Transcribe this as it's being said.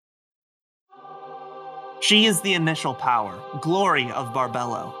She is the initial power, glory of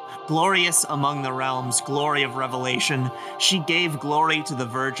Barbello. Glorious among the realms, glory of revelation. She gave glory to the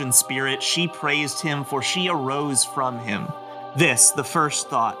virgin spirit. She praised him, for she arose from him. This, the first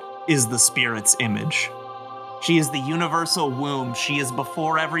thought, is the spirit's image. She is the universal womb. She is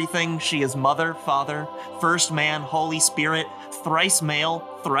before everything. She is mother, father, first man, Holy Spirit, thrice male,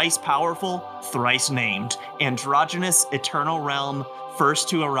 thrice powerful, thrice named, androgynous, eternal realm, first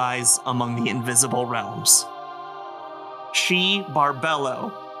to arise among the invisible realms. She,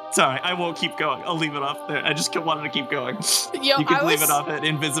 Barbello. Sorry, I won't keep going. I'll leave it off there. I just wanted to keep going. Yo, you can leave it off at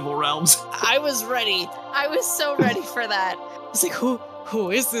invisible realms. I was ready. I was so ready for that. I was like, who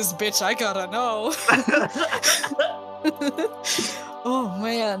is this bitch? I gotta know. Oh,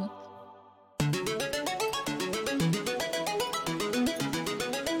 man.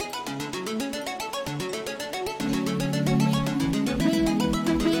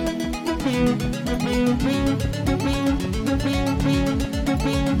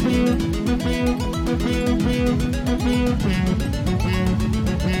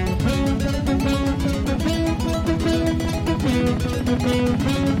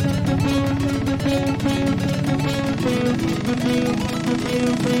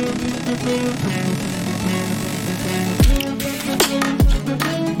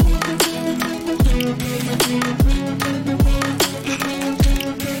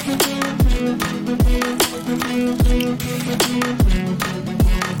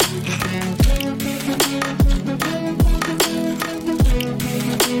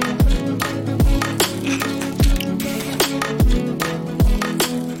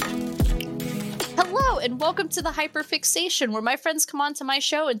 Welcome to the Hyperfixation, where my friends come onto my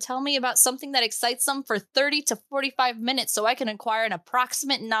show and tell me about something that excites them for 30 to 45 minutes so I can acquire an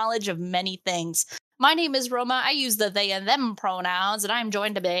approximate knowledge of many things. My name is Roma. I use the they and them pronouns, and I'm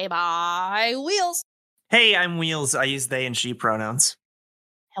joined today by Wheels. Hey, I'm Wheels. I use they and she pronouns.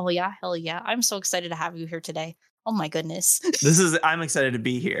 Hell yeah, hell yeah. I'm so excited to have you here today. Oh my goodness. I'm excited to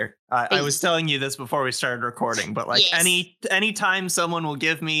be here. I was telling you this before we started recording, but like Yes. any time someone will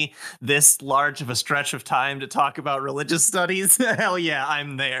give me this large of a stretch of time to talk about religious studies, hell yeah,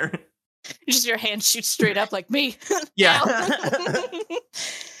 I'm there. Just your hand shoots straight up like me. Yeah.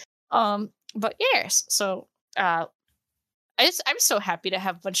 But yes, so I'm so happy to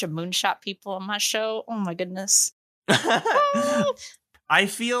have a bunch of moonshot people on my show. Oh my goodness. I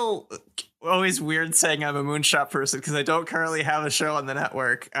feel always weird saying I'm a moonshot person because I don't currently have a show on the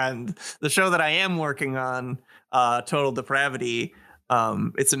network, and the show that I am working on, Total Depravity,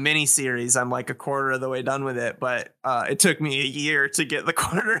 it's a mini series. I'm like a quarter of the way done with it, but it took me a year to get the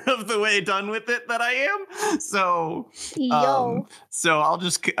quarter of the way done with it that I am. So I'll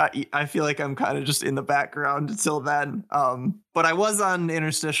just I feel like I'm kind of just in the background until then. But I was on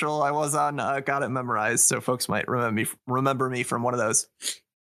Interstitial. I was on Got It Memorized, so folks might remember me from one of those.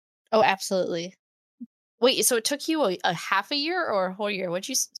 Oh, absolutely. Wait, so it took you a half a year or a whole year? What'd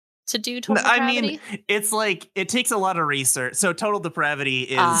you to do Total Depravity? I mean, it's like it takes a lot of research. So Total Depravity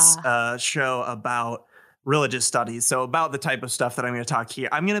is a show about religious studies. So about the type of stuff that I'm going to talk here.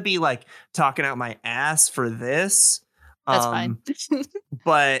 I'm going to be like talking out my ass for this. That's fine.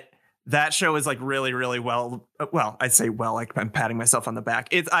 But that show is like really, really well, I'd say like I'm patting myself on the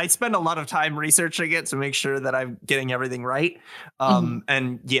back. I spend a lot of time researching it to make sure that I'm getting everything right.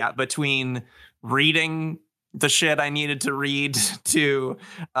 And yeah, between reading the shit I needed to read to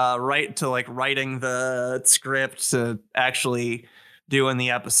writing the script to actually doing the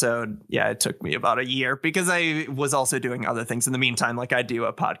episode. Yeah, it took me about a year because I was also doing other things in the meantime. Like I do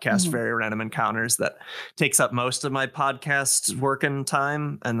a podcast, Very Random Encounters, that takes up most of my podcast working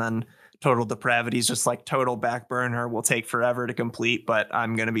time. And then Total Depravity is just like total back burner, will take forever to complete, but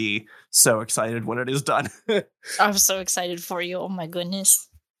I'm going to be so excited when it is done. I'm so excited for you. Oh my goodness.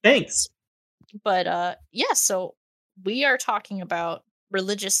 Thanks. But yeah, so we are talking about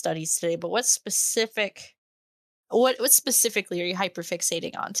religious studies today, but what specifically are you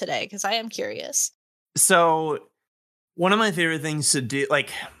hyperfixating on today? Because I am curious. So one of my favorite things to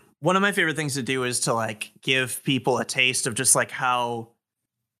do is to like give people a taste of just like how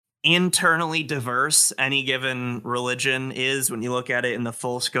internally diverse any given religion is when you look at it in the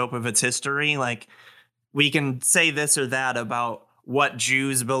full scope of its history. Like we can say this or that about what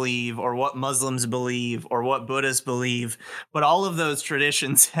Jews believe or what Muslims believe or what Buddhists believe, but all of those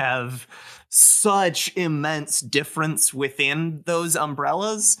traditions have such immense difference within those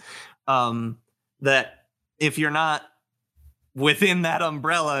umbrellas that if you're not within that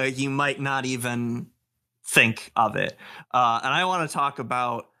umbrella, you might not even think of it. And I want to talk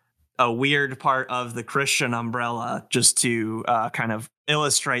about a weird part of the Christian umbrella just to kind of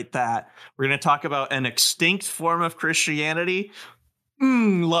illustrate that. We're going to talk about an extinct form of Christianity.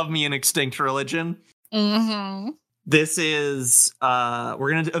 Love me an extinct religion. Mm-hmm. This is,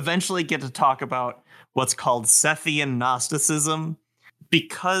 we're going to eventually get to talk about what's called Sethian Gnosticism,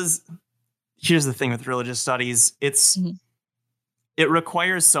 because here's the thing with religious studies. It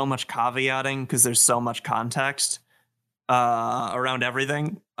requires so much caveating because there's so much context around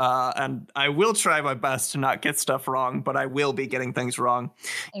everything. And I will try my best to not get stuff wrong, but I will be getting things wrong.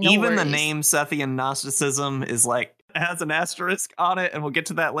 No Even worries. the name Sethian Gnosticism is like, has an asterisk on it, and we'll get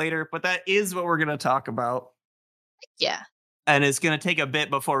to that later. But that is what we're going to talk about. Yeah. And it's going to take a bit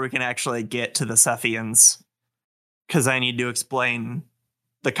before we can actually get to the Sethians, because I need to explain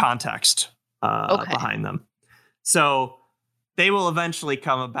the context behind them. So they will eventually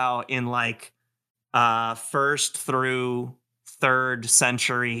come about in like 1st through 3rd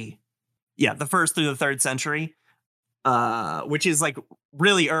century. Yeah, the 1st through the 3rd century, which is like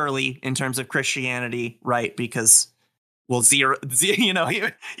really early in terms of Christianity, right? Because, well, zero you know, he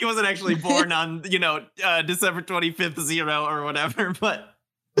wasn't actually born on, December 25th, 0 or whatever, but.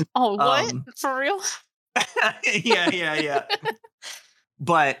 Oh, what? For real? Yeah.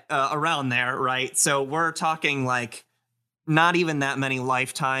 But around there, right? So we're talking like not even that many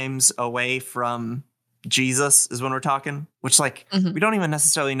lifetimes away from Jesus is when we're talking, which like we don't even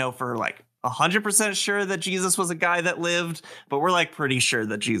necessarily know for like 100% sure that Jesus was a guy that lived, but we're like pretty sure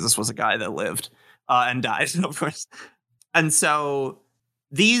that Jesus was a guy that lived and died, of course. And so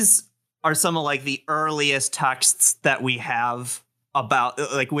these are some of like the earliest texts that we have about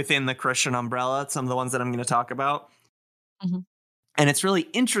like within the Christian umbrella, some of the ones that I'm going to talk about. And it's really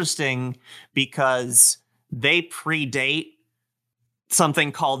interesting because they predate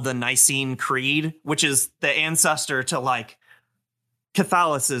something called the Nicene Creed, which is the ancestor to like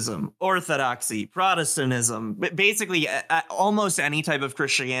Catholicism, Orthodoxy, Protestantism, basically almost any type of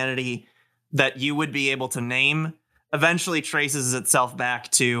Christianity that you would be able to name eventually traces itself back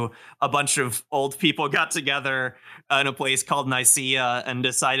to a bunch of old people got together in a place called Nicaea and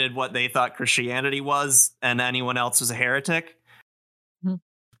decided what they thought Christianity was, and anyone else was a heretic.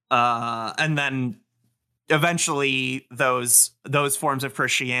 And then eventually those forms of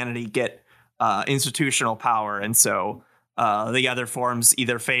Christianity get institutional power. And so the other forms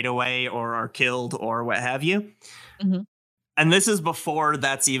either fade away or are killed or what have you. And this is before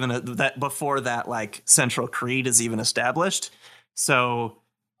that's even before that like central creed is even established. So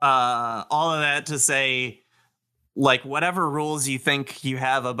all of that to say, like, whatever rules you think you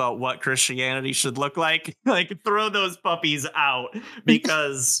have about what Christianity should look like throw those puppies out,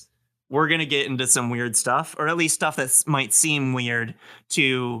 because we're going to get into some weird stuff, or at least stuff that might seem weird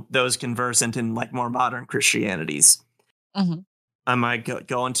to those conversant in like more modern Christianities. Am I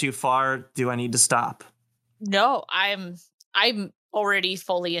going too far? Do I need to stop? No, I'm already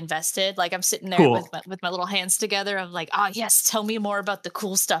fully invested. Like I'm sitting there with my little hands together. I'm like, oh yes, tell me more about the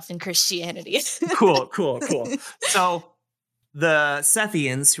cool stuff in Christianity. Cool. So the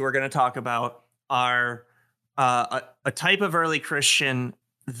Sethians, who we're going to talk about, are a type of early Christian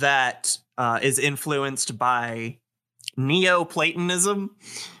that is influenced by Neoplatonism,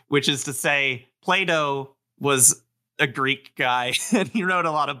 which is to say Plato was a Greek guy and he wrote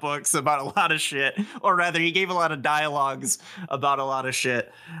a lot of books about a lot of shit, or rather he gave a lot of dialogues about a lot of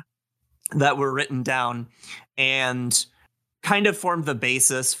shit that were written down and kind of formed the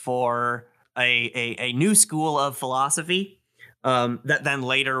basis for a new school of philosophy that then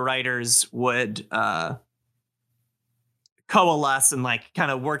later writers would coalesce and like kind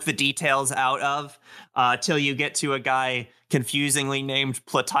of work the details out of till you get to a guy confusingly named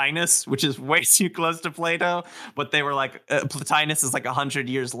Plotinus, which is way too close to Plato. But they were like, Plotinus is like 100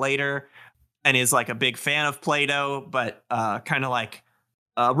 years later and is like a big fan of Plato, but kind of like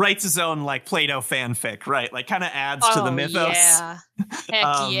writes his own like Plato fanfic, right? Like kind of adds to the mythos. Yeah.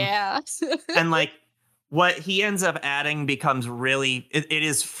 Heck yeah. And like what he ends up adding becomes really, it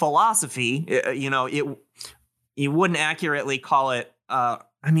is philosophy. You wouldn't accurately call it,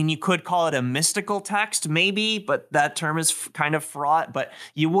 you could call it a mystical text, maybe, but that term is kind of fraught, but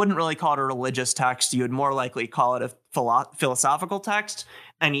you wouldn't really call it a religious text. You would more likely call it a philosophical text.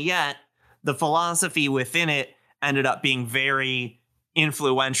 And yet the philosophy within it ended up being very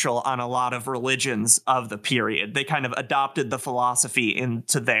influential on a lot of religions of the period. They kind of adopted the philosophy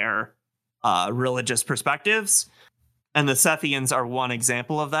into their religious perspectives. And the Sethians are one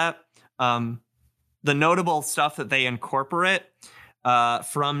example of that. The notable stuff that they incorporate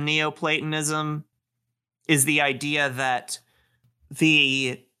from Neoplatonism is the idea that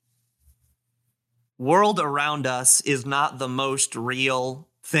the world around us is not the most real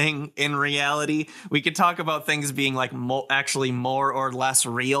thing in reality. We could talk about things being like actually more or less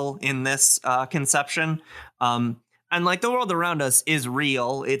real in this conception. And like the world around us is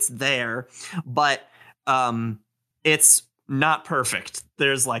real, it's there, but it's not perfect.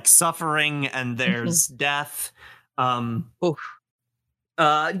 There's like suffering and there's death. Oof.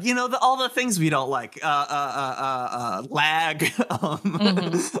 All the things we don't like, lag,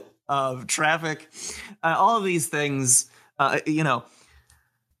 of traffic, all of these things,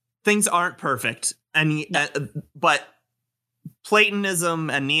 things aren't perfect. And, but Platonism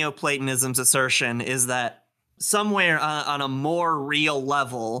and Neoplatonism's assertion is that somewhere on a more real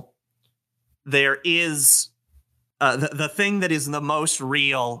level, there is the thing that is the most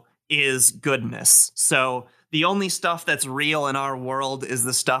real is goodness. So the only stuff that's real in our world is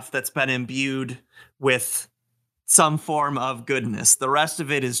the stuff that's been imbued with some form of goodness. The rest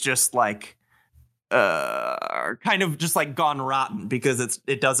of it is just like kind of just like gone rotten because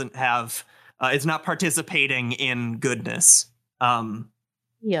it doesn't have it's not participating in goodness.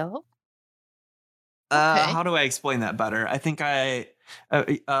 Yeah. How do I explain that better? I think have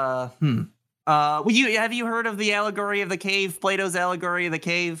you heard of the allegory of the cave, Plato's allegory of the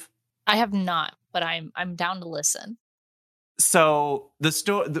cave? I have not, but I'm down to listen. So the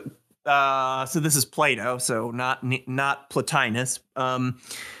story, so this is Plato, so not Plotinus.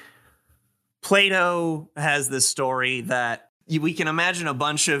 Plato has this story that we can imagine a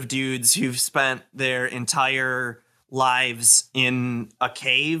bunch of dudes who've spent their entire lives in a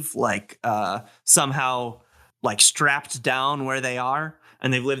cave, like somehow like strapped down where they are,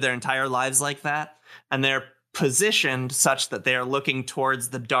 and they've lived their entire lives like that, and they're positioned such that they're looking towards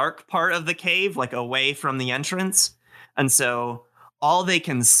the dark part of the cave, like away from the entrance, and so all they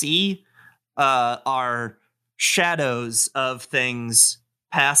can see are shadows of things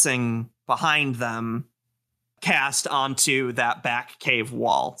passing behind them, cast onto that back cave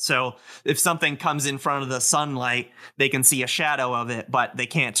wall. So if something comes in front of the sunlight, they can see a shadow of it, but they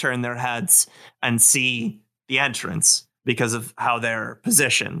can't turn their heads and see the entrance because of how they're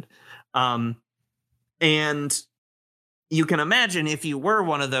positioned. And you can imagine if you were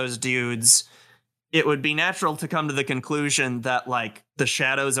one of those dudes, it would be natural to come to the conclusion that like the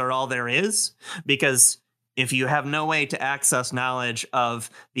shadows are all there is, because if you have no way to access knowledge of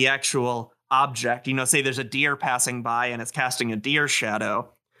the actual object, say there's a deer passing by and it's casting a deer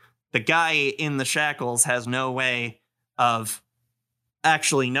shadow, the guy in the shackles has no way of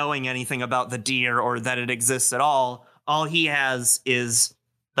actually knowing anything about the deer or that it exists at all. All he has is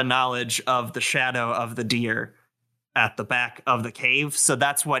the knowledge of the shadow of the deer at the back of the cave. So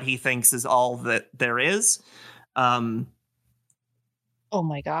that's what he thinks is all that there is. Oh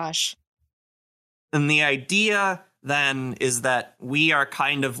my gosh. And the idea then is that we are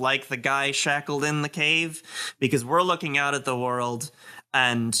kind of like the guy shackled in the cave, because we're looking out at the world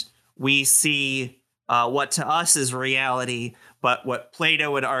and we see what to us is reality. But what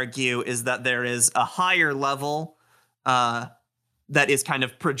Plato would argue is that there is a higher level that is kind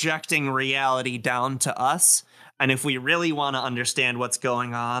of projecting reality down to us. And if we really want to understand what's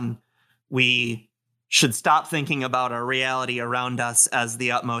going on, we should stop thinking about our reality around us as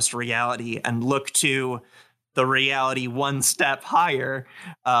the utmost reality and look to the reality one step higher,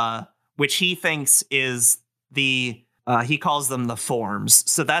 which he thinks is he calls them the forms.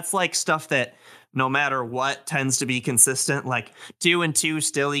 So that's like stuff that no matter what tends to be consistent, like 2 and 2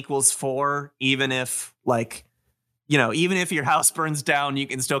 still equals 4, even if even if your house burns down, you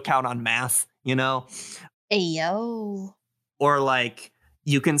can still count on math, Ayo. Or like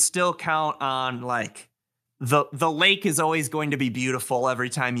you can still count on like the lake is always going to be beautiful every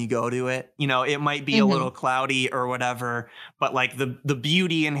time you go to it. It might be a little cloudy or whatever, but like the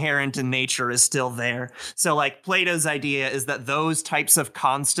beauty inherent in nature is still there. So like Plato's idea is that those types of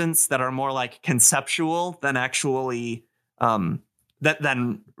constants that are more like conceptual than actually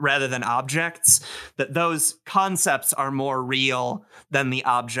than rather than objects, that those concepts are more real than the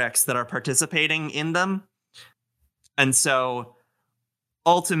objects that are participating in them. And so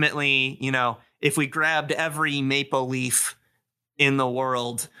ultimately, if we grabbed every maple leaf in the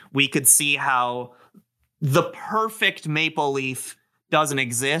world, we could see how the perfect maple leaf doesn't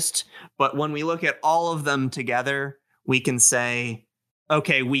exist. But when we look at all of them together, we can say,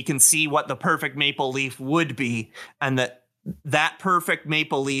 okay, we can see what the perfect maple leaf would be. And that perfect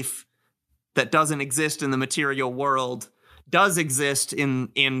maple leaf that doesn't exist in the material world does exist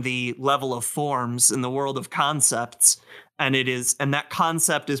in the level of forms, in the world of concepts. And that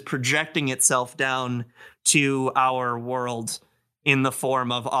concept is projecting itself down to our world in the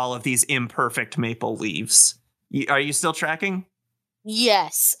form of all of these imperfect maple leaves. Are you still tracking?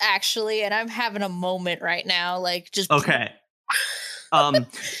 Yes, actually. And I'm having a moment right now. Like just. Okay.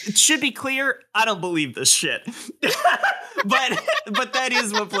 It should be clear, I don't believe this shit. but that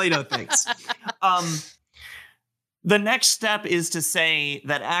is what Plato thinks. The next step is to say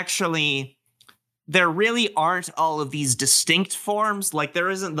that actually there really aren't all of these distinct forms. Like there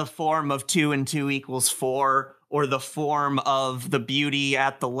isn't the form of 2 and 2 equals 4, or the form of the beauty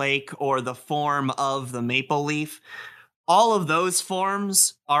at the lake, or the form of the maple leaf. All of those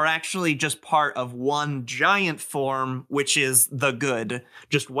forms are actually just part of one giant form, which is the good.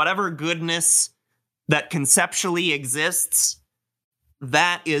 Just whatever goodness that conceptually exists,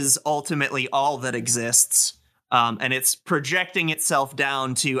 that is ultimately all that exists. And it's projecting itself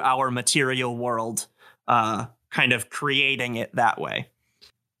down to our material world, kind of creating it that way.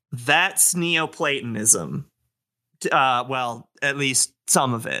 That's Neoplatonism. Well, at least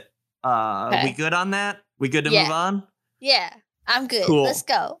some of it. Okay. We good on that? We good to move on? Yeah, I'm good. Cool. Let's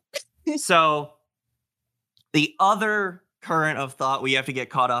go. So the other current of thought we have to get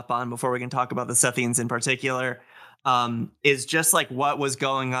caught up on before we can talk about the Sethians in particular is just like what was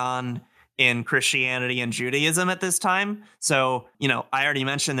going on in Christianity and Judaism at this time. So, I already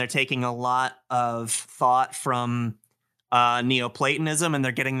mentioned they're taking a lot of thought from Neoplatonism, and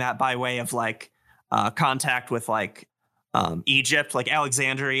they're getting that by way of like contact with like Egypt. Like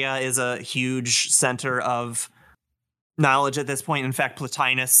Alexandria is a huge center of knowledge at this point. In fact,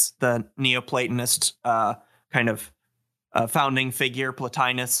 Plotinus, the Neoplatonist kind of founding figure,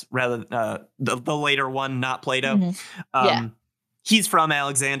 Plotinus, rather the later one, not Plato. Mm-hmm. He's from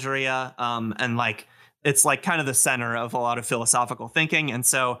Alexandria, and like it's like kind of the center of a lot of philosophical thinking. And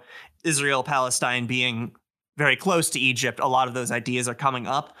so Israel, Palestine being very close to Egypt, a lot of those ideas are coming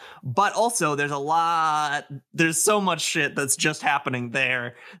up. But also there's so much shit that's just happening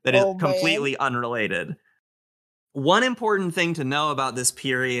there that is completely unrelated. One important thing to know about this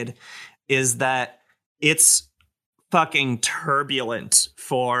period is that it's fucking turbulent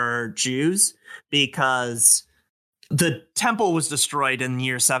for Jews because the temple was destroyed in the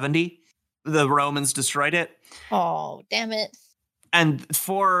year 70. The Romans destroyed it. Oh, damn it. And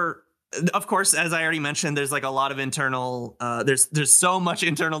of course, as I already mentioned, there's like a lot of internal, there's so much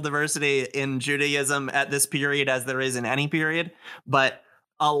internal diversity in Judaism at this period as there is in any period. But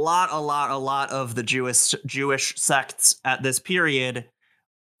a lot of the Jewish sects at this period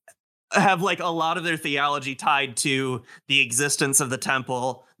have like a lot of their theology tied to the existence of the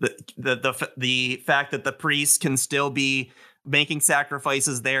temple, the fact that the priests can still be making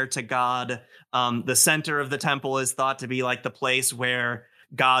sacrifices there to God. The center of the temple is thought to be like the place where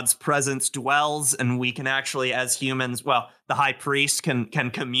God's presence dwells, and we can actually, as humans, the high priest can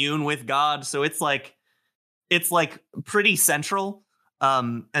commune with God. So it's like pretty central.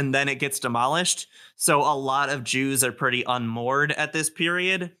 And then it gets demolished. So a lot of Jews are pretty unmoored at this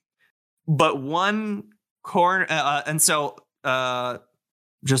period. But one corner, and so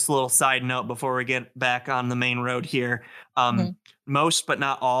just a little side note before we get back on the main road here. Most, but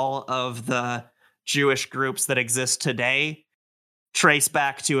not all, of the Jewish groups that exist today trace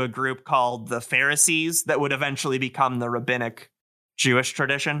back to a group called the Pharisees that would eventually become the rabbinic Jewish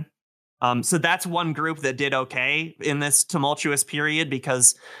tradition. So that's one group that did okay in this tumultuous period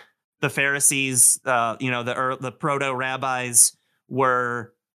because the Pharisees, the proto-rabbis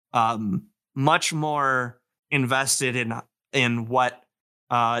were much more invested in what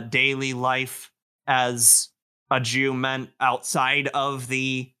daily life as a Jew meant outside of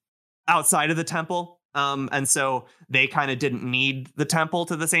the temple. And so they kind of didn't need the temple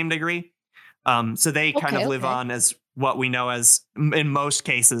to the same degree. So they kind of live on as what we know as, in most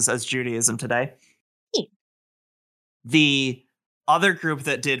cases, as Judaism today. The other group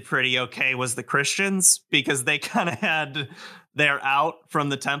that did pretty okay was the Christians, because they kind of had their out from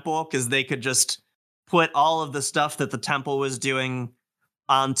the temple because they could just put all of the stuff that the temple was doing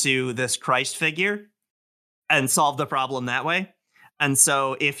onto this Christ figure and solve the problem that way. And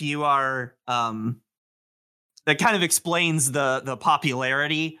so if you are, that kind of explains the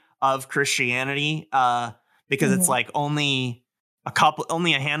popularity of Christianity, because it's like only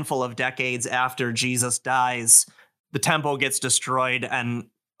a handful of decades after Jesus dies, the temple gets destroyed, and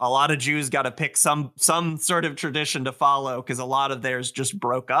a lot of Jews got to pick some sort of tradition to follow because a lot of theirs just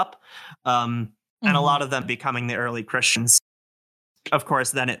broke up, and a lot of them becoming the early Christians. Of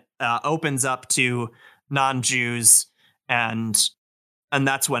course, then it opens up to non-Jews, and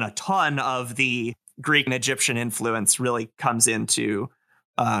that's when a ton of the Greek and Egyptian influence really comes into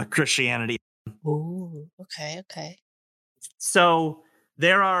Christianity. Ooh, okay. So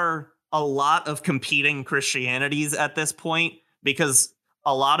there are a lot of competing Christianities at this point because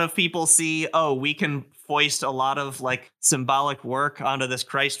a lot of people see, oh, we can foist a lot of like symbolic work onto this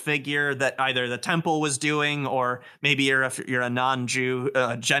Christ figure that either the temple was doing, or maybe if you're a non-Jew,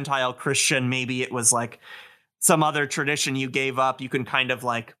 Gentile Christian, maybe it was like some other tradition you gave up. You can kind of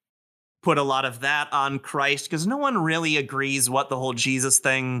like put a lot of that on Christ, because no one really agrees what the whole Jesus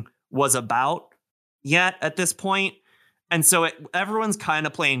thing was about yet at this point. And so everyone's kind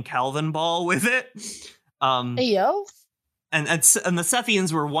of playing Calvin ball with it. Yo. And the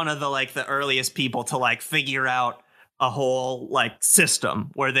Sethians were one of the earliest people to like figure out a whole like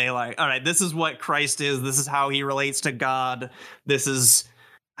system where they like, all right, this is what Christ is. This is how he relates to God. This is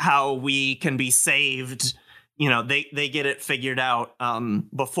how we can be saved. You know, they get it figured out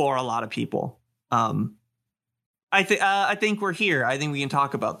before a lot of people. I think we're here. I think we can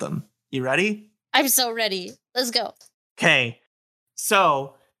talk about them. You ready? I'm so ready. Let's go. Okay.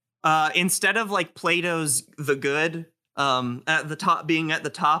 So instead of like Plato's The Good, at the top, being at the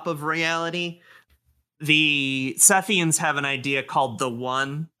top of reality, the Sethians have an idea called the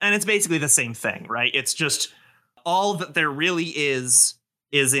One, and it's basically the same thing, right? It's just all that there really is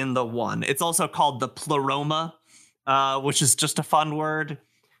in the One. It's also called the Pleroma, which is just a fun word,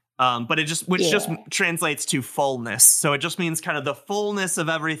 but just translates to fullness. So it just means kind of the fullness of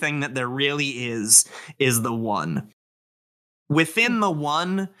everything that there really is the One. Within the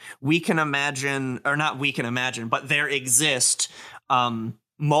One, we can imagine, or not we can imagine, but there exist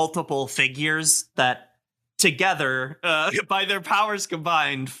multiple figures that together, by their powers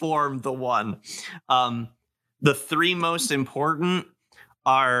combined, form the One. The three most important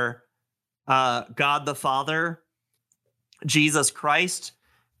are God the Father, Jesus Christ,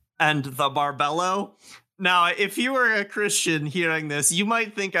 and the Barbello. Now, if you were a Christian hearing this, you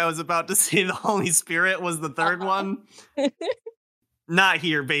might think I was about to say the Holy Spirit was the third one. Not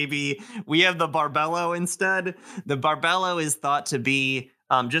here, baby. We have the Barbello instead. The Barbello is thought to be,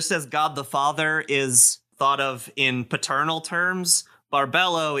 just as God the Father is thought of in paternal terms,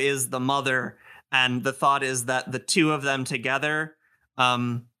 Barbello is the mother. And the thought is that the two of them together,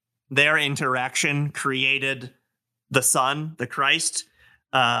 their interaction created the Son, the Christ,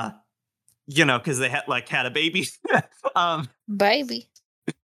 because they had a baby. Baby.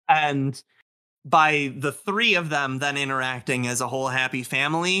 And by the three of them then interacting as a whole happy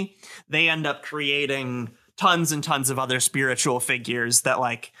family, they end up creating tons and tons of other spiritual figures that,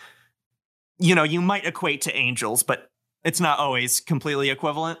 like, you might equate to angels, but it's not always completely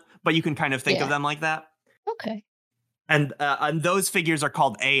equivalent, but you can kind of think of them like that. Okay. And those figures are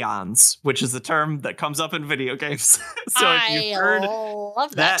called aeons, which is a term that comes up in video games. So if you've heard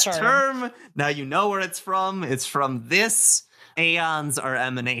that term, now you know where it's from. It's from this. Aeons are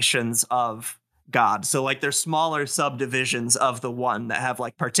emanations of God. So like they're smaller subdivisions of the One that have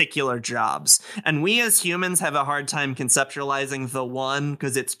like particular jobs. And we as humans have a hard time conceptualizing the One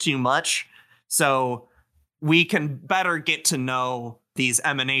because it's too much. So we can better get to know these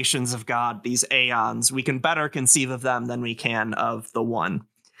emanations of God, these aeons. We can better conceive of them than we can of the One.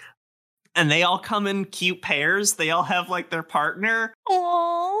 And they all come in cute pairs. They all have like their partner.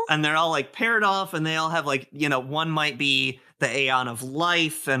 Aww. And they're all like paired off, and they all have like, one might be the aeon of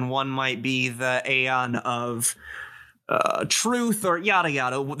life, and one might be the aeon of truth, or yada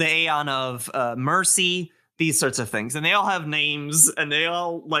yada, the aeon of mercy, these sorts of things. And they all have names, and they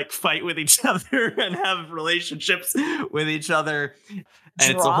all like fight with each other and have relationships with each other. And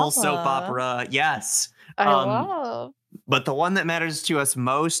it's a whole soap opera. Yes. I love. But the one that matters to us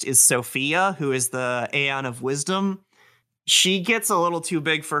most is Sophia, who is the aeon of wisdom. She gets a little too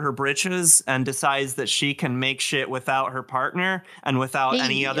big for her britches and decides that she can make shit without her partner and without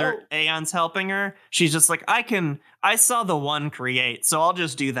any other aeons helping her. She's just like, I saw the One create, so I'll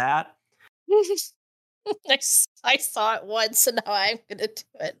just do that. I saw it once, and now I'm gonna do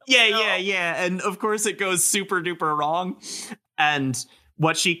it. Yeah. And of course it goes super duper wrong. And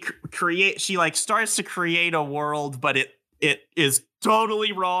what she creates, she like starts to create a world, but it is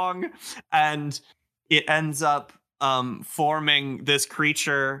totally wrong. And it ends up forming this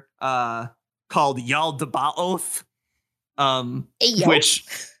creature called Yaldabaoth,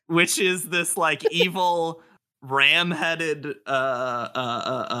 which is this like evil ram-headed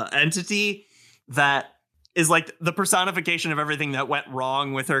entity that is like the personification of everything that went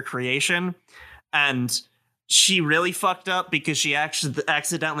wrong with her creation. And she really fucked up because she actually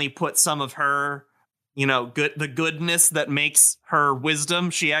accidentally put some of her, the goodness that makes her wisdom.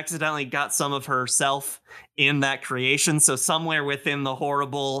 She accidentally got some of herself in that creation. So somewhere within the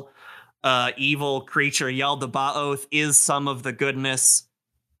horrible, evil creature Yaldabaoth is some of the goodness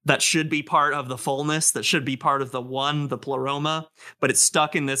that should be part of the fullness, that should be part of the One, the Pleroma, but it's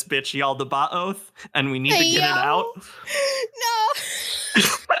stuck in this bitch Yaldabaoth, and we need to get it out. No.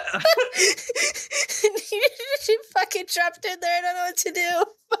 You fucking dropped in there. I don't know what to do.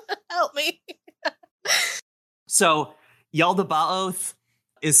 Help me. So Yaldabaoth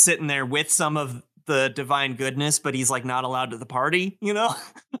is sitting there with some of the divine goodness, but he's like not allowed to the party,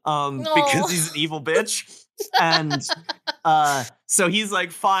 because he's an evil bitch. And so he's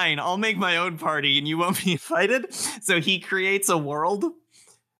like, fine, I'll make my own party and you won't be invited. So he creates a world. No.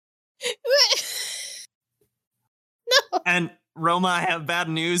 And Roma, I have bad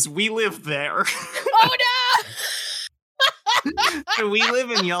news. We live there. Oh no! So we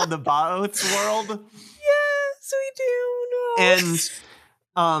live in Yaldabaoth's world. Yes, we do. No.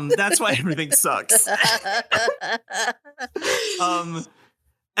 And that's why everything sucks. And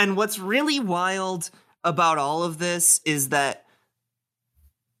what's really wild about all of this is that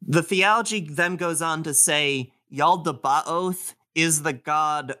the theology then goes on to say Yaldabaoth is the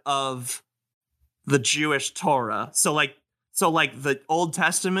god of the Jewish Torah. So like the Old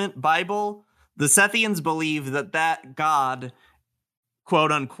Testament Bible, the Sethians believe that god,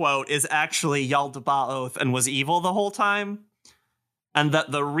 quote unquote, is actually Yaldabaoth and was evil the whole time. And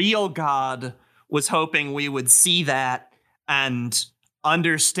that the real God was hoping we would see that and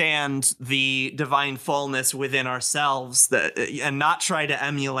understand the divine fullness within ourselves, and not try to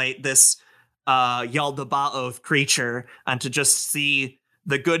emulate this Yaldabaoth creature, and to just see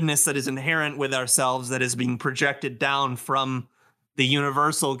the goodness that is inherent with ourselves that is being projected down from the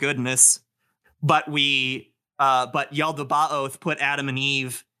universal goodness. But Yaldabaoth put Adam and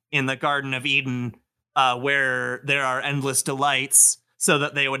Eve in the Garden of Eden, where there are endless delights, so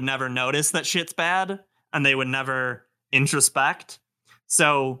that they would never notice that shit's bad and they would never introspect.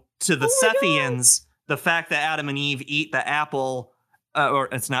 So to the Sethians, the fact that Adam and Eve eat the apple, or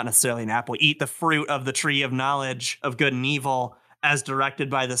it's not necessarily an apple, eat the fruit of the tree of knowledge of good and evil as directed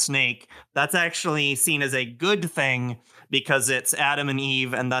by the snake, that's actually seen as a good thing, because it's Adam and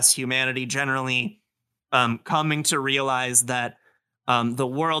Eve, and thus humanity generally, coming to realize that the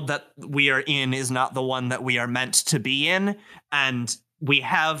world that we are in is not the one that we are meant to be in, and we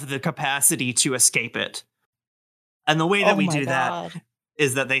have the capacity to escape it. And the way that we do that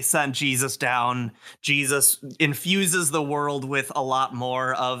is that they send Jesus down. Jesus infuses the world with a lot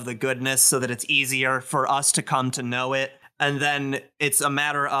more of the goodness so that it's easier for us to come to know it. And then it's a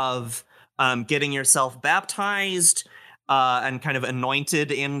matter of getting yourself baptized and kind of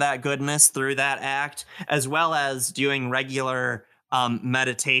anointed in that goodness through that act, as well as doing regular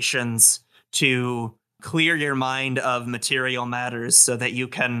meditations to clear your mind of material matters so that you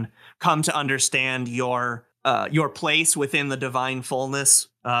can come to understand your place within the divine fullness,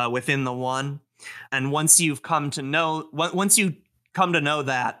 within the one. And once you come to know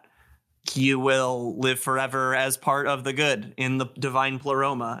that, you will live forever as part of the good in the divine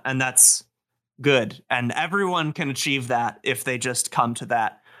pleroma. And that's good. And everyone can achieve that if they just come to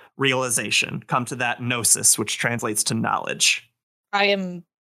that realization, come to that gnosis, which translates to knowledge. I am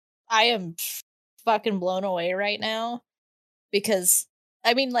fucking blown away right now, because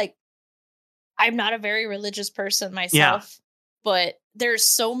I mean, like, I'm not a very religious person myself, but there's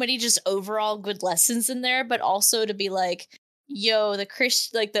so many just overall good lessons in there, but also to be like, yo, the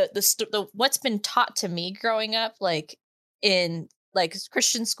Christian, like the what's been taught to me growing up, like in like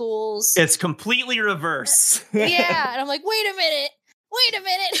Christian schools, it's completely reverse. Yeah. And I'm like, wait a minute.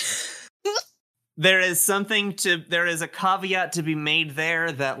 There is a caveat to be made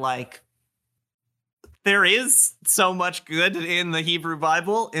there that, like, there is so much good in the Hebrew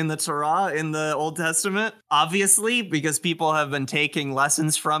Bible, in the Torah, in the Old Testament, obviously, because people have been taking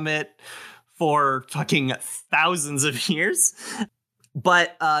lessons from it for fucking thousands of years.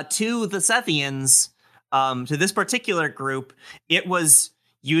 But to the Sethians, to this particular group, it was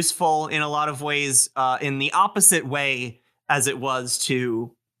useful in a lot of ways, in the opposite way as it was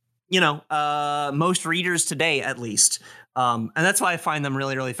to, most readers today, at least. And that's why I find them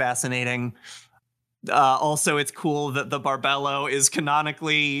really, really fascinating. Also, it's cool that the Barbello is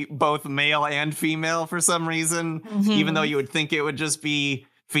canonically both male and female for some reason, even though you would think it would just be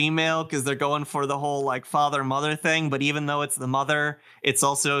female because they're going for the whole like father-mother thing. But even though it's the mother, it's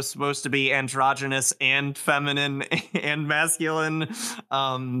also supposed to be androgynous and feminine and masculine.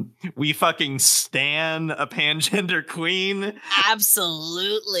 We fucking stan a pangender queen.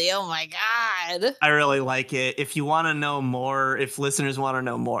 Absolutely. Oh my God. I really like it. If you want to know more, if listeners want to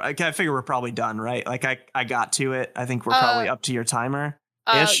know more, I figure we're probably done, right? Like I got to it. I think we're probably up to your timer.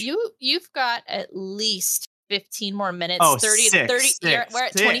 You've got at least 15 more minutes. Oh, 30. We're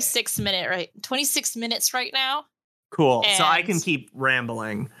at 26 minutes, right? 26 minutes right now. Cool. And so I can keep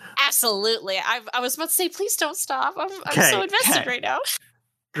rambling. Absolutely. I was about to say, please don't stop. I'm so invested right now.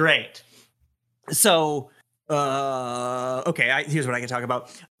 Great. So Okay, here's what I can talk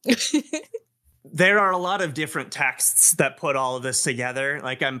about. There are a lot of different texts that put all of this together.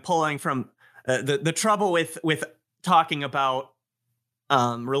 Like I'm pulling from the trouble with talking about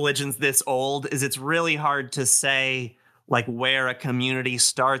religions this old is it's really hard to say like where a community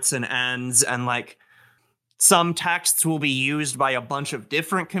starts and ends, and like some texts will be used by a bunch of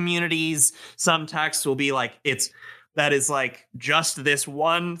different communities. Some texts will be like that is like just this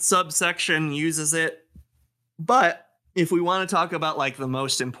one subsection uses it. But if we want to talk about like the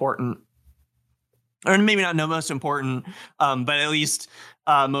most important, or maybe not the most important, but at least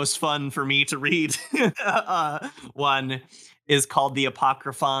most fun for me to read, one is called the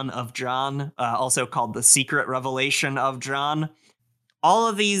Apocryphon of John, also called the Secret Revelation of John. All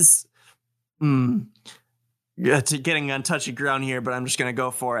of these, getting on touchy ground here, but I'm just going to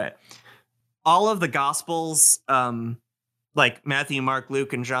go for it. All of the Gospels, like Matthew, Mark,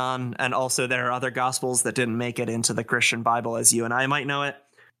 Luke, and John, and also there are other Gospels that didn't make it into the Christian Bible as you and I might know it.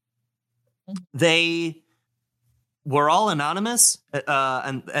 They were all anonymous,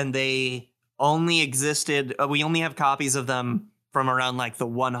 and they only existed. We only have copies of them from around like the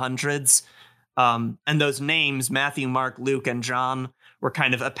 100s. And those names, Matthew, Mark, Luke, and John, were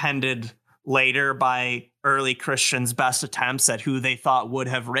kind of appended later by early Christians' best attempts at who they thought would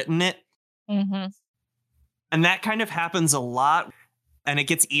have written it. Mm-hmm. And that kind of happens a lot. And it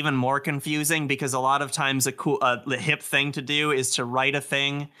gets even more confusing because a lot of times the hip thing to do is to write a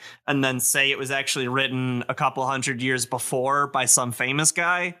thing and then say it was actually written a couple hundred years before by some famous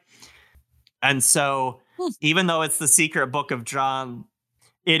guy. And so even though it's the secret book of John,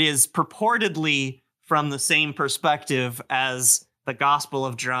 it is purportedly from the same perspective as the Gospel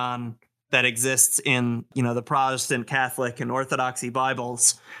of John that exists in, the Protestant, Catholic, and Orthodoxy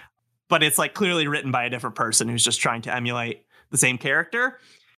Bibles. But it's like clearly written by a different person who's just trying to emulate the same character.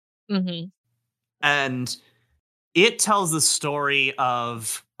 Mm-hmm. And it tells the story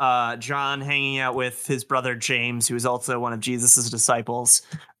of John hanging out with his brother James, who is also one of Jesus's disciples.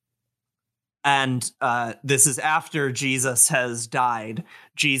 And this is after Jesus has died.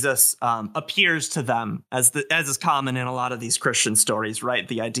 Jesus appears to them, as is common in a lot of these Christian stories, right?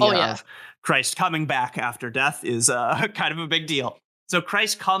 The idea of Christ coming back after death is kind of a big deal. So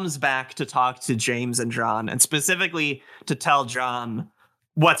Christ comes back to talk to James and John, and specifically to tell John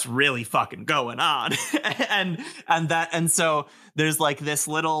what's really fucking going on. and so there's like this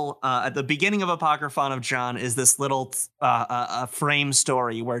little at the beginning of Apocryphon of John is this little frame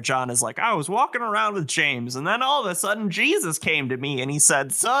story where John is like, I was walking around with James, and then all of a sudden Jesus came to me and he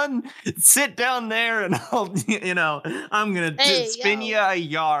said, son, sit down there and I'll, I'm gonna spin you a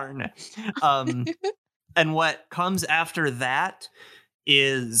yarn. And what comes after that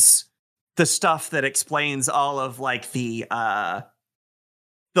is the stuff that explains all of like the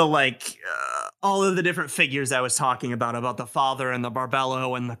all of the different figures I was talking about the Father and the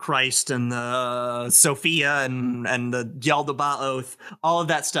Barbello and the Christ and the Sophia and the Yaldabaoth. All of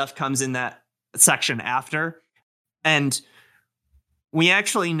that stuff comes in that section after. And we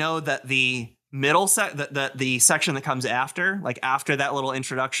actually know that the middle that the section that comes after, like after that little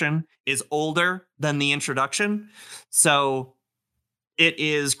introduction, is older than the introduction. So it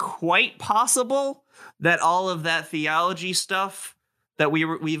is quite possible that all of that theology stuff that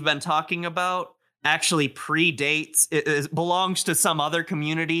we've been talking about actually predates, it belongs to some other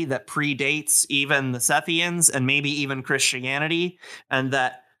community that predates even the Sethians and maybe even Christianity, and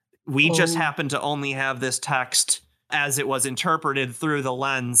that we just happen to only have this text as it was interpreted through the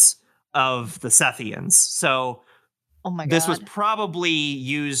lens of the Sethians. So this was probably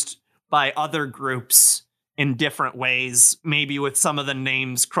used by other groups in different ways, maybe with some of the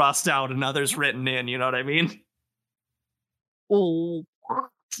names crossed out and others written in, you know what I mean? Oh,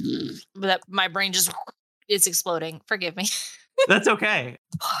 that my brain just is exploding. Forgive me. That's okay.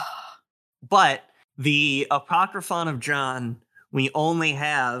 But the Apocryphon of John, we only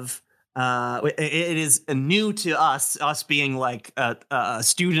have, it is new to us being like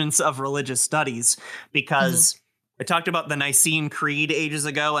students of religious studies, because I talked about the Nicene Creed ages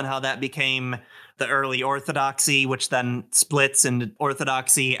ago and how that became the early Orthodoxy, which then splits into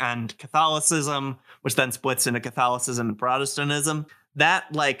Orthodoxy and Catholicism, which then splits into Catholicism and Protestantism.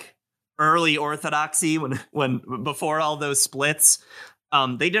 That like early Orthodoxy, when before all those splits,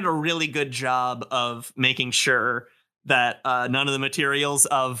 they did a really good job of making sure that none of the materials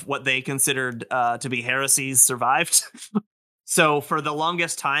of what they considered to be heresies survived. So for the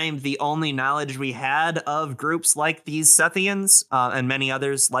longest time, the only knowledge we had of groups like these Sethians and many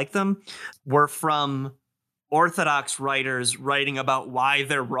others like them were from Orthodox writers writing about why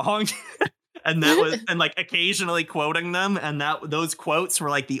they're wrong. And that was, and like occasionally quoting them. And those quotes were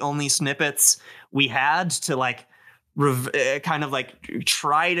like the only snippets we had to like kind of like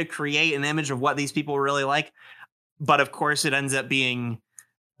try to create an image of what these people were really like. But of course it ends up being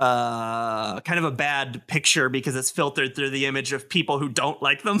kind of a bad picture because it's filtered through the image of people who don't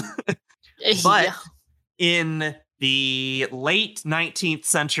like them. But in the late 19th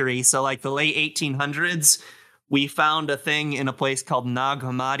century, so like the late 1800s, we found a thing in a place called Nag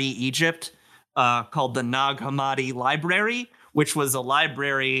Hammadi, Egypt, called the Nag Hammadi Library, which was a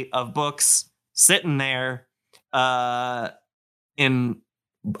library of books sitting there in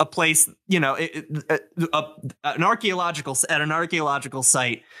a place, you know, an archaeological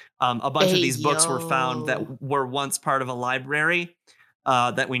site. A bunch of these books were found that were once part of a library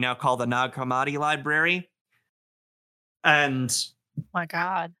that we now call the Nag Hammadi Library. And oh my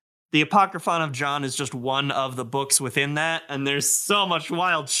God, the Apocryphon of John is just one of the books within that, and there's so much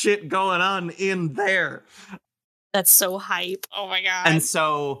wild shit going on in there. That's so hype. Oh my God. And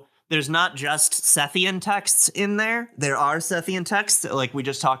so there's not just Sethian texts in there. There are Sethian texts, like we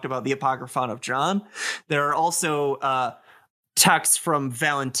just talked about the Apocryphon of John. There are also texts from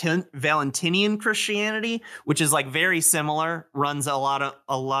Valentinian Christianity, which is like very similar, runs along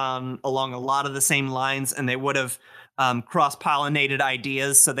a lot of the same lines, and they would have cross-pollinated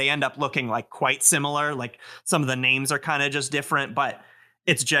ideas, so they end up looking like quite similar. Like some of the names are kind of just different, but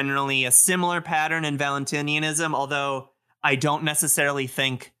it's generally a similar pattern in Valentinianism, although I don't necessarily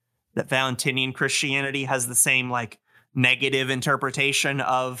think that Valentinian Christianity has the same like negative interpretation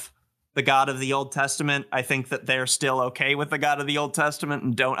of the God of the Old Testament. I think that they're still okay with the God of the Old Testament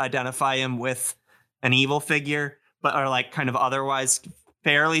and don't identify him with an evil figure, but are like kind of otherwise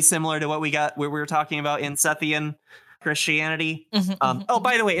fairly similar to what we were talking about in Sethian Christianity. Oh,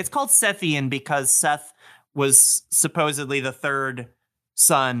 by the way, it's called Sethian because Seth was supposedly the third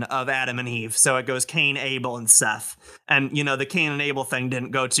son of Adam and Eve. So it goes Cain, Abel, and Seth. And, you know, the Cain and Abel thing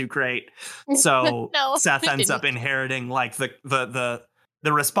didn't go too great. So No, Seth ends up inheriting like the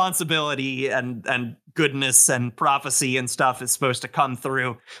responsibility and goodness and prophecy and stuff is supposed to come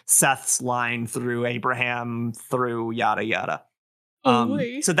through Seth's line, through Abraham, through yada yada.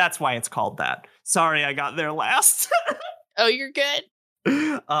 So that's why it's called that. Sorry, I got there last. Oh, you're good.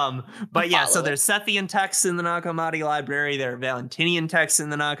 But yeah, so there's Sethian texts in the Nag Hammadi Library. There are Valentinian texts in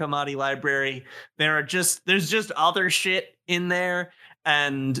the Nag Hammadi Library. There's just other shit in there,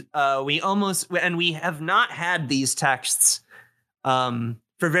 and we have not had these texts for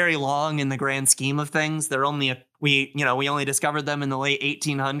very long in the grand scheme of things. They're only we only discovered them in the late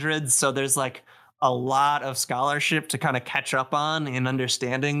 1800s, so there's like a lot of scholarship to kind of catch up on in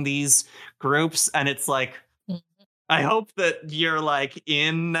understanding these groups, and it's like, I hope that you're like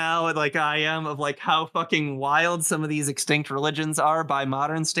in now, like I am, of like how fucking wild some of these extinct religions are by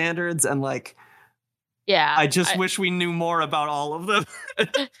modern standards. And like, yeah, I just wish we knew more about all of them.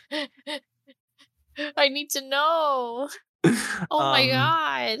 I need to know. Oh my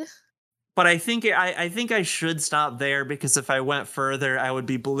God. But I think I should stop there, because if I went further, I would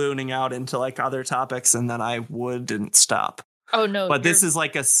be ballooning out into like other topics, and then I wouldn't stop. Oh no. But this is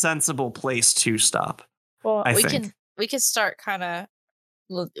like a sensible place to stop. Well, we can start kind of,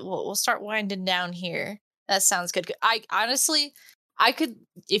 we'll start winding down here. That sounds good. I honestly, I could,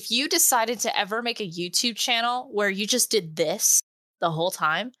 if you decided to ever make a YouTube channel where you just did this the whole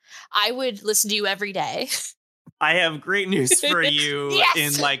time, I would listen to you every day. I have great news for you.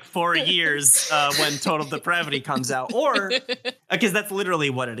 Yes! In like 4 years when Total Depravity comes out, or because that's literally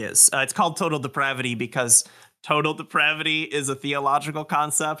what it is. It's called Total Depravity because total depravity is a theological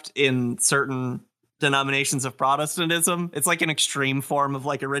concept in certain denominations of Protestantism. It's like an extreme form of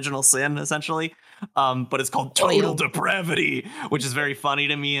like original sin, essentially. But it's called Total Depravity, which is very funny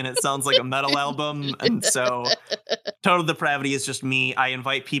to me, and it sounds like a metal album. And so Total Depravity is just me. I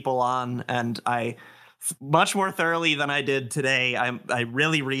invite people on, and I, much more thoroughly than I did today, I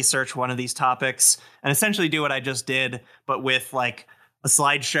really research one of these topics and essentially do what I just did, but with like a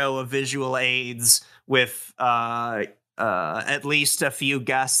slideshow of visual aids, with at least a few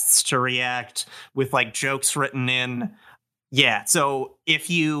guests to react, with like jokes written in. Yeah, so if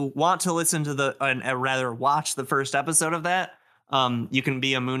you want to listen to rather watch the first episode of that, you can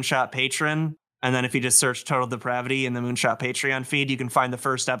be a Moonshot patron, and then if you just search Total Depravity in the Moonshot Patreon feed, you can find the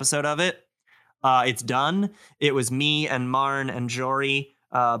first episode of it. It's done. It was me and Marn and Jory,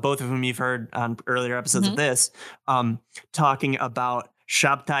 both of whom you've heard on earlier episodes of this, talking about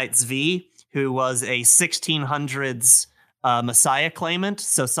Shabtai Tzvi, who was a 1600s Messiah claimant,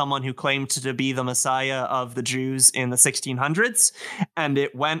 so someone who claimed to be the Messiah of the Jews in the 1600s, and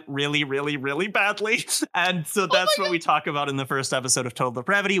it went really, really, really badly. And so that's what we talk about in the first episode of Total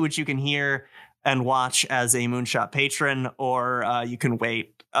Depravity, which you can hear and watch as a Moonshot patron, or you can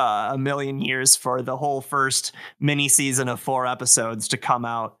wait a million years for the whole first mini season of 4 episodes to come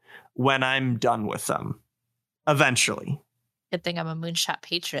out when I'm done with them. Eventually. Good thing I'm a Moonshot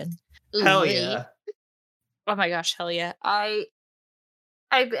patron. Ooh, hell yeah. Oh my gosh, hell yeah. I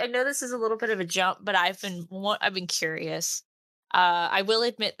know this is a little bit of a jump, but I've been curious. I will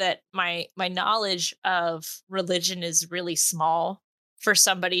admit that my knowledge of religion is really small for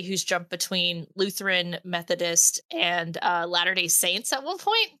somebody who's jumped between Lutheran, Methodist, and Latter-day Saints at one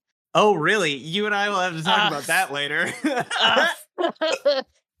point. Oh, really? You and I will have to talk about that later.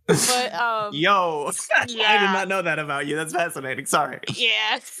 But yo, yeah. I did not know that about you. That's fascinating. Sorry.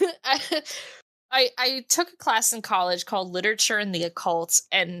 Yeah. I took a class in college called Literature and the Occult,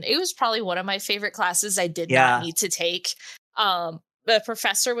 and it was probably one of my favorite classes I did not need to take. The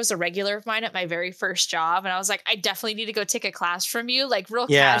professor was a regular of mine at my very first job, and I was like, I definitely need to go take a class from you, like real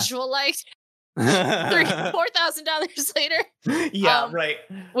casual, like $4,000 later. Yeah, right.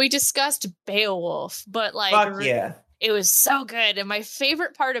 We discussed Beowulf, but like, fuck yeah. It was so good. And my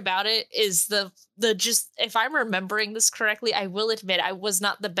favorite part about it is the just, if I'm remembering this correctly, I will admit I was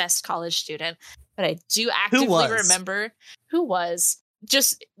not the best college student, but I do actively remember who was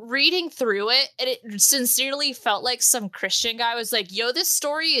just reading through it. And it sincerely felt like some Christian guy was like, yo, this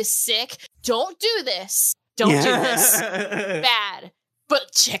story is sick. Don't do this. Don't do this. Bad.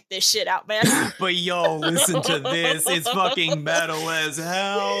 But check this shit out, man. But yo, listen to this. It's fucking metal as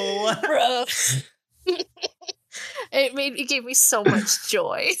hell. Bro. It gave me so much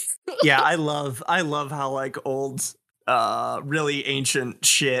joy. Yeah, I love how like old really ancient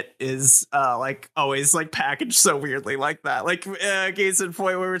shit is like always like packaged so weirdly like that. Like case in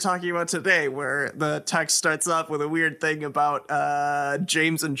point we were talking about today, where the text starts off with a weird thing about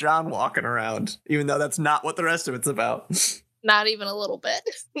James and John walking around, even though that's not what the rest of it's about. Not even a little bit.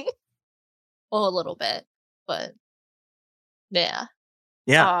 Well, a little bit, but yeah.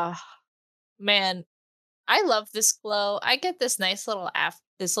 Man, I love this glow. I get this nice little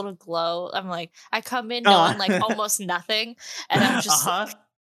this little glow. I'm like, I come in knowing like almost nothing, and I'm just like,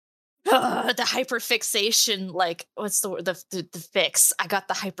 the hyperfixation. Like, what's the fix? I got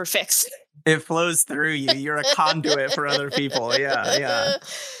the hyperfix. It flows through you. You're a conduit for other people. Yeah.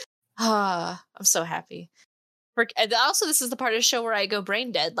 I'm so happy. And also, this is the part of the show where I go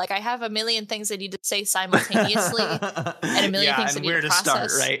brain dead. Like, I have a million things I need to say simultaneously, and a million things I need to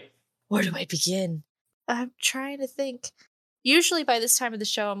process. Start, right? Where do I begin? I'm trying to think. Usually by this time of the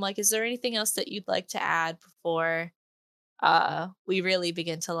show, I'm like, is there anything else that you'd like to add before we really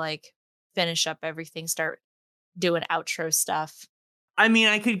begin to like finish up everything, start doing outro stuff? I mean,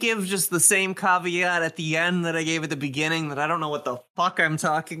 I could give just the same caveat at the end that I gave at the beginning, that I don't know what the fuck I'm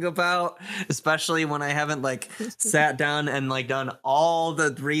talking about, especially when I haven't like sat down and like done all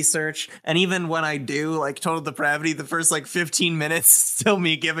the research. And even when I do, like Total Depravity, the first like 15 minutes is still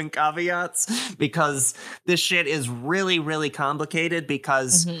me giving caveats, because this shit is really, really complicated.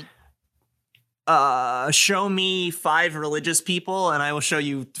 Because show me 5 religious people and I will show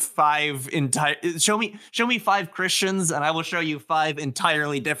you 5 show me 5 Christians and I will show you 5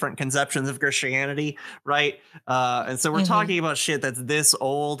 entirely different conceptions of Christianity, right? And so we're talking about shit that's this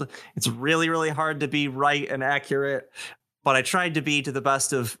old. It's really, really hard to be right and accurate, but I tried to be to the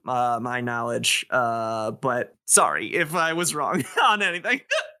best of my knowledge. But sorry if I was wrong on anything.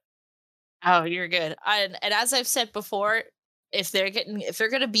 Oh, you're good. And as I've said before, if they're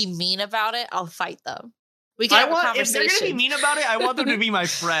gonna be mean about it, I'll fight them. We can have a conversation. If they're gonna be mean about it, I want them to be my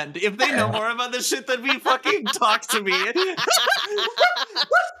friend. If they know more about this shit than me, fucking talk to me.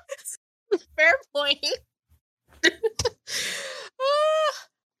 Fair point.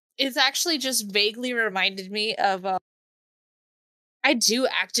 It's actually just vaguely reminded me of. I do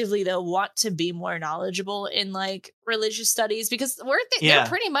actively though want to be more knowledgeable in like religious studies, because they're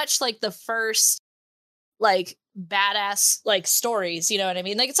pretty much like the first like badass like stories, you know what I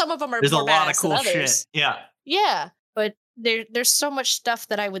mean? Like some of them are there's more a lot badass of cool than others. Shit. Yeah, but there's so much stuff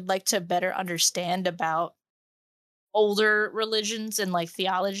that I would like to better understand about older religions and like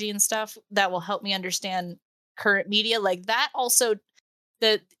theology and stuff that will help me understand current media like that. Also,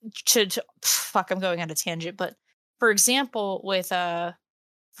 fuck, I'm going on a tangent, but for example, with what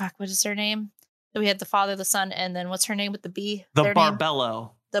is her name? We had the Father, the Son, and then what's her name with the B? The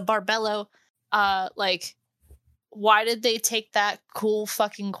Barbello. The Barbello. Like, why did they take that cool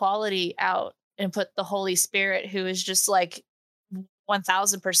fucking quality out and put the Holy Spirit, who is just like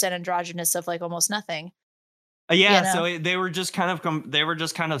 1000% androgynous of like almost nothing? So they were just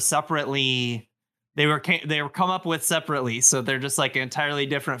kind of separately. They were come up with separately, so they're just like entirely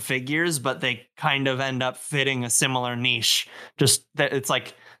different figures, but they kind of end up fitting a similar niche. Just that it's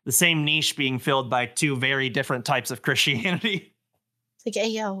like the same niche being filled by two very different types of Christianity. It's like,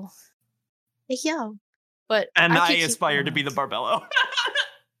 hey yo, but and I aspire to be the Barbello.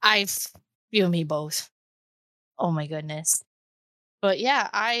 You and me both. Oh my goodness. But yeah,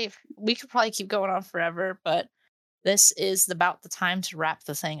 we could probably keep going on forever, but this is about the time to wrap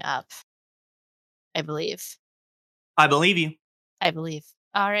the thing up. I believe. I believe you. I believe.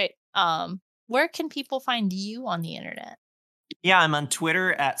 All right. Where can people find you on the internet? Yeah, I'm on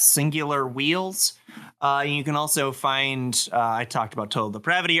Twitter at Singular Wheels. You can also find, I talked about Total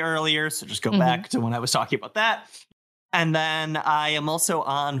Depravity earlier, so just go back to when I was talking about that. And then I am also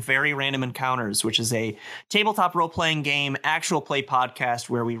on Very Random Encounters, which is a tabletop role-playing game, actual play podcast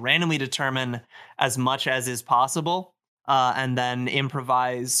where we randomly determine as much as is possible. And then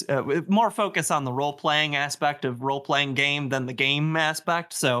improvise, with more focus on the role-playing aspect of role-playing game than the game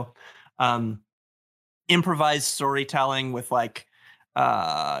aspect. So improvised storytelling with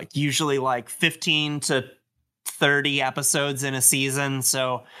usually 15 to 30 episodes in a season.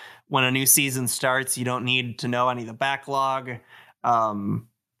 So when a new season starts, you don't need to know any of the backlog.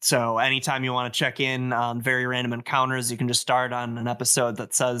 So anytime you want to check in on Very Random Encounters, you can just start on an episode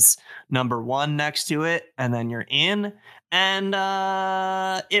that says number 1 next to it, and then you're in, and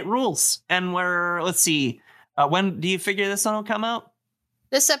it rules. And let's see, when do you figure this one will come out?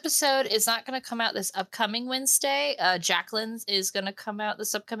 This episode is not going to come out this upcoming Wednesday. Jacqueline's is going to come out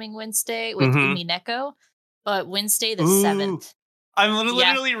this upcoming Wednesday with Umineko, but Wednesday the 7th. I'm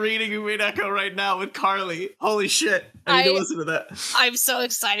literally reading Umineko right now with Carly. Holy shit. I need to listen to that. I'm so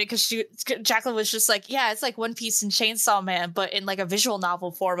excited because Jacqueline was just like, yeah, it's like One Piece and Chainsaw Man, but in like a visual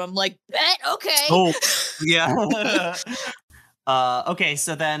novel form. I'm like, bet, okay. Oh, yeah. Okay,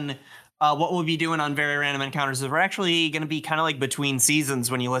 so then what we'll be doing on Very Random Encounters is we're actually going to be kind of like between seasons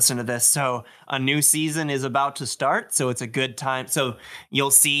when you listen to this. So a new season is about to start, so it's a good time. So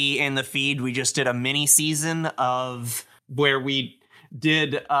you'll see in the feed, we just did a mini season of where we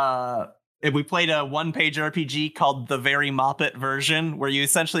did we played a 1-page RPG called The Very Muppet Version, where you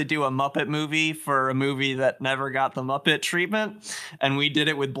essentially do a Muppet movie for a movie that never got the Muppet treatment, and we did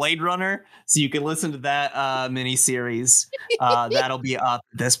it with Blade Runner, so you can listen to that mini series. That'll be up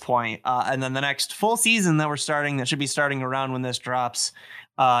at this point, and then the next full season that should be starting around when this drops,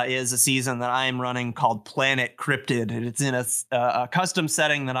 is a season that I'm running called Planet Cryptid, and it's in a custom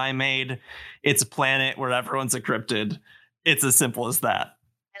setting that I made. It's a planet where everyone's a cryptid. It's as simple as that.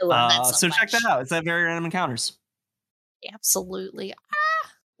 I love that so much. Check that out. It's at Very Random Encounters. Absolutely.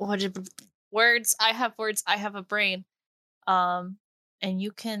 Words. I have words. I have a brain. And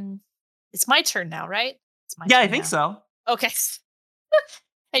you can. It's my turn now, right? It's my turn I think so. Okay.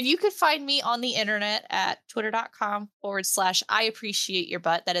 And you can find me on the internet at twitter.com/I appreciate your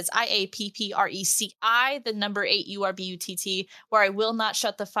butt. That is IAPPRECI, the number 8 URBUTT, where I will not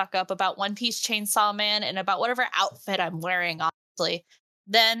shut the fuck up about One Piece Chainsaw Man and about whatever outfit I'm wearing, honestly.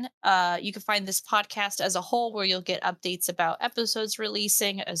 Then you can find this podcast as a whole, where you'll get updates about episodes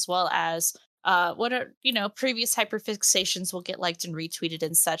releasing, as well as what are, previous hyperfixations will get liked and retweeted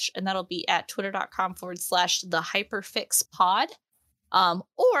and such. And that'll be at twitter.com/the hyperfixpod.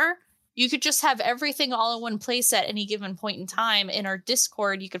 Or you could just have everything all in one place at any given point in time in our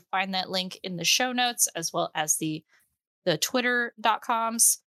Discord. You could find that link in the show notes, as well as the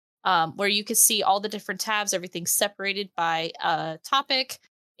twitter.coms, where you could see all the different tabs, everything separated by topic.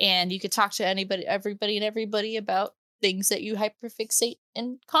 And you could talk to everybody about things that you hyperfixate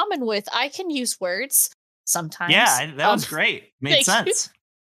in common with. I can use words sometimes. Yeah, that was great. Made sense.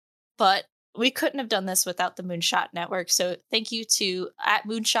 But we couldn't have done this without the Moonshot Network. So thank you to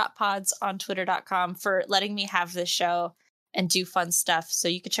 @MoonshotPods on twitter.com for letting me have this show and do fun stuff. So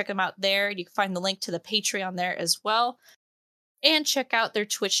you can check them out there. You can find the link to the Patreon there as well. And check out their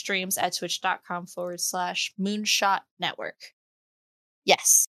Twitch streams at twitch.com/Moonshot Network.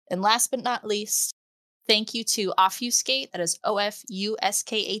 Yes. And last but not least, thank you to Offuscate. That is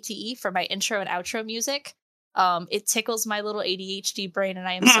OFUSKATE for my intro and outro music. It tickles my little ADHD brain, and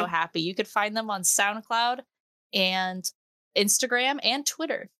I am so happy. You could find them on SoundCloud and Instagram and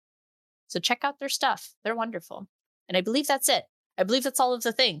Twitter. So check out their stuff. They're wonderful. And I believe that's it. I believe that's all of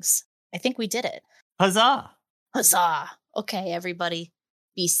the things. I think we did it. Huzzah! Huzzah! Okay, everybody.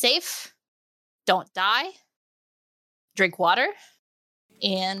 Be safe. Don't die. Drink water.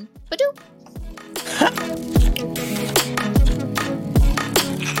 And badoo!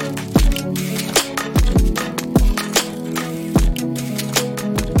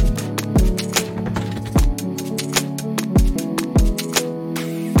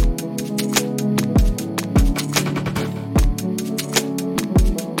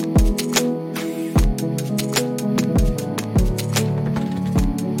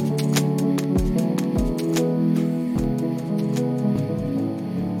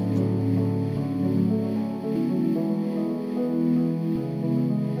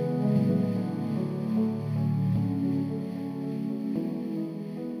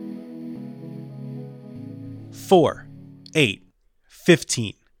 4, 8,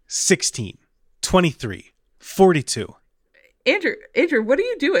 15, 16, 23, 42. Andrew, what are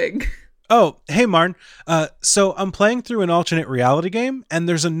you doing? Oh, hey, Marn. So I'm playing through an alternate reality game, and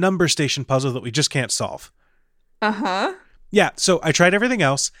there's a number station puzzle that we just can't solve. Uh-huh. Yeah, so I tried everything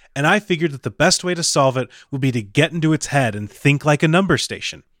else, and I figured that the best way to solve it would be to get into its head and think like a number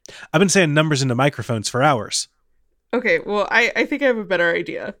station. I've been saying numbers into microphones for hours. Okay, well, I think I have a better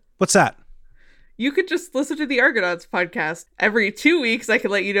idea. What's that? You could just listen to the Argonauts podcast. Every 2 weeks, I can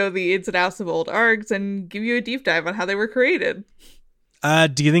let you know the ins and outs of old args and give you a deep dive on how they were created.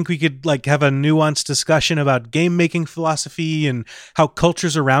 Do you think we could have a nuanced discussion about game-making philosophy and how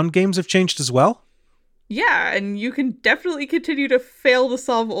cultures around games have changed as well? Yeah, and you can definitely continue to fail to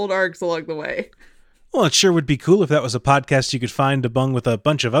solve old args along the way. Well, it sure would be cool if that was a podcast you could find among with a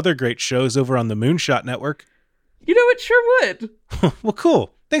bunch of other great shows over on the Moonshot Network. You know, it sure would. Well,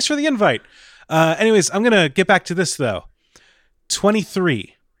 cool. Thanks for the invite. Anyways, I'm going to get back to this, though.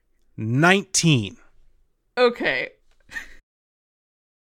 23. 19. Okay,